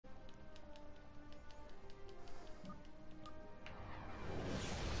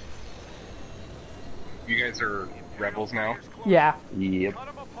guys are rebels now? Yeah. Yep. Cut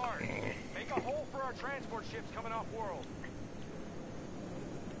them apart. Make a hole for our transport ships coming off world.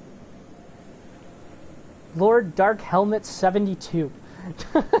 Lord Dark Helmet 72.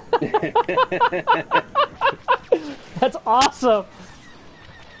 That's awesome.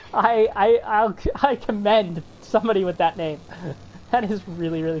 I commend somebody with that name. That is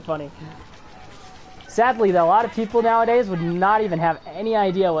really, really funny. Sadly, though, a lot of people nowadays would not even have any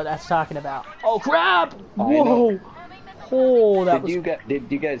idea what that's talking about. Oh crap! Whoa! Oh, that was.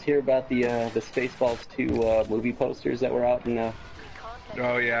 Did you guys hear about the Spaceballs 2 movie posters that were out in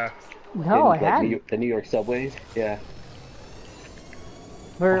Oh yeah. No, I hadn't. the New York subways? Yeah.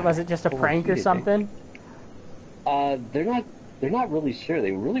 Or was it just a prank or something? They're not really sure.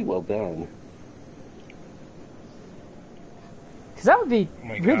 They were really well done. Because that would be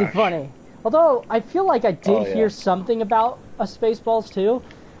really funny. Although, I feel like I did hear something about a Spaceballs 2,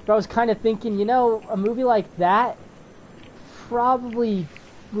 but I was kind of thinking, you know, a movie like that probably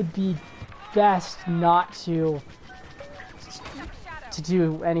would be best not to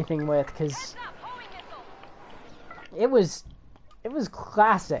do anything with, because it was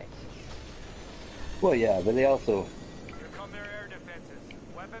classic. Well, yeah, but they also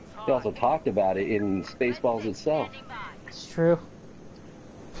talked about it in Spaceballs itself. It's true.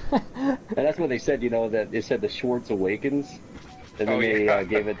 And that's what they said, you know, that it said the Schwartz Awakens, and then they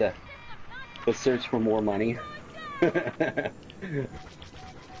gave it the search for more money.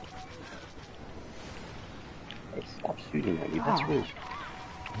 Stop shooting at me, that's rude.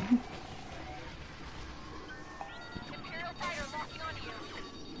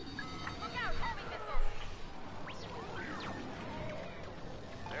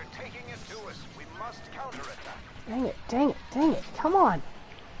 They're taking it to us. We must counterattack. Dang it, dang it, dang it. Come on.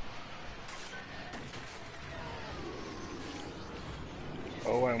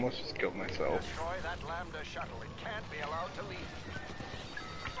 Oh, I almost just killed myself. Destroy that Lambda shuttle. It can't be allowed to leave.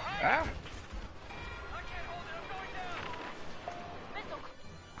 Ah!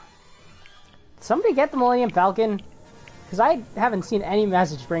 Somebody get the Millennium Falcon? Because I haven't seen any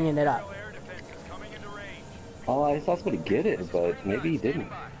message bringing it up. Air defense is coming into range. Oh, I thought somebody get it, but maybe he didn't.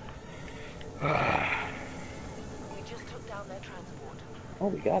 We just took down their transport. Oh,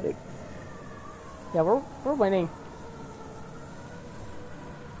 we got it. Yeah, we're winning.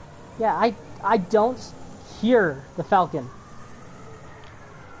 Yeah, I don't hear the Falcon.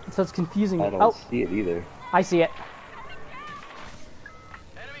 So it's confusing me. I don't see it either. I see it.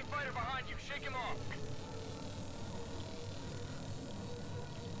 Enemy fighter behind you. Shake him off.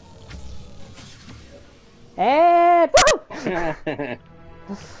 And woo!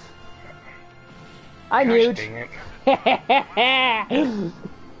 I'm huge. Dang it.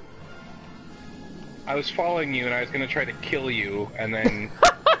 I was following you and I was gonna try to kill you, and then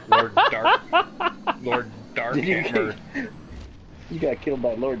Lord Darkhammer. You got killed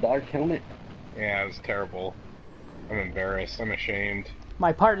by Lord Dark Helmet? Yeah, it was terrible. I'm embarrassed. I'm ashamed.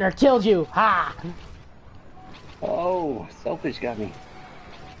 My partner killed you. Ha! Oh, Selfish got me.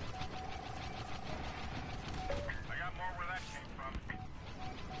 I got more where that came from.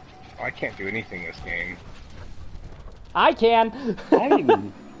 I can't do anything this game. I can. I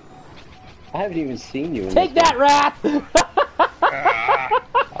haven't even seen you in Take this that, Wrath!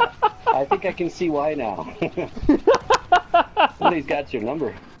 I think I can see why now. Somebody's got your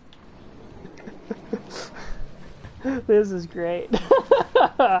number. This is great.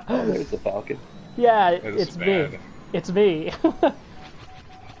 Oh, there's the Falcon. Yeah, This it's is me. bad. It's me.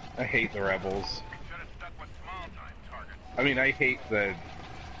 I hate the rebels. Should have stuck with small time targets. I mean, I hate the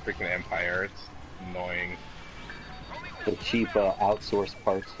freaking Empire. It's annoying. The cheap outsourced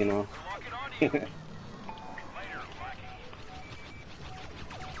parts, you know. Lock it on you. Later,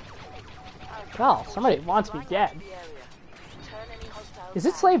 Blackie. Oh, somebody wants me dead. Is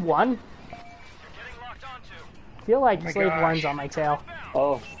it Slave 1? You're getting locked onto. I feel like my Slave gosh. 1's on my tail.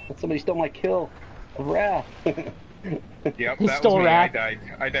 Oh, somebody stole my kill. Wrath. Yep, He that stole was me. Wrath.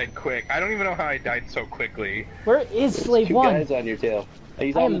 I died quick. I don't even know how I died so quickly. Where is Slave Two 1? guys on your tail.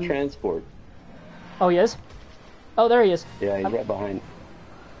 He's I on am- the transport. Oh, he is? Oh, there he is. Yeah, he's right behind.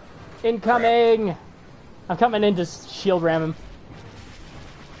 Incoming! I'm coming in to shield ram him.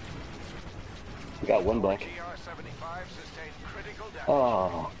 We got one back. TR-75 sustained critical damage.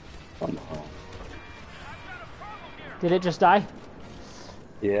 Oh, come on. Did it just die?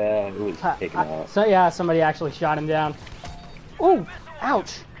 Yeah, it was taken out. So yeah, somebody actually shot him down. Ooh!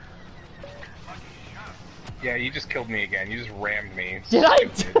 Ouch! Yeah, you just killed me again. You just rammed me. Did I?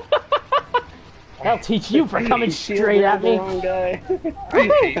 Stupid. I'll teach you for coming straight at me. The wrong guy.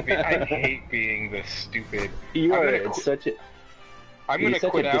 I hate being this stupid. You I'm are gonna such a. I'm gonna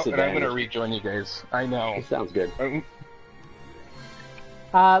quit out and I'm gonna rejoin you guys. I know. It sounds good.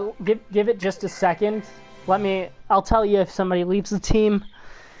 Give it just a second. I'll tell you if somebody leaves the team.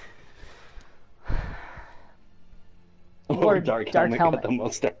 Or Dark Helmet got the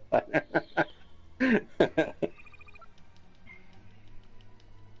most.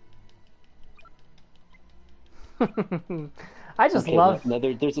 I just love. Now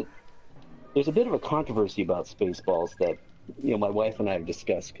there's a bit of a controversy about Spaceballs that my wife and I have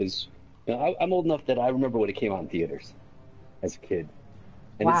discussed because I'm old enough that I remember when it came out in theaters as a kid,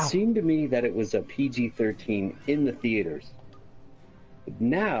 and Wow. It seemed to me that it was a PG-13 in the theaters. But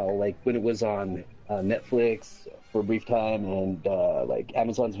now, like when it was on Netflix for a brief time and like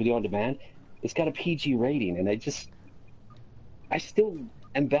Amazon's Video on Demand, it's got a PG rating, and I still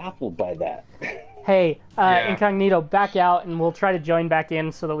am baffled by that. Hey, Incognito, back out, and we'll try to join back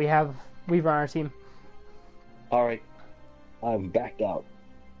in so that we have Weaver on our team. All right, I'm backed out.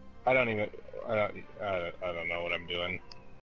 I don't know what I'm doing.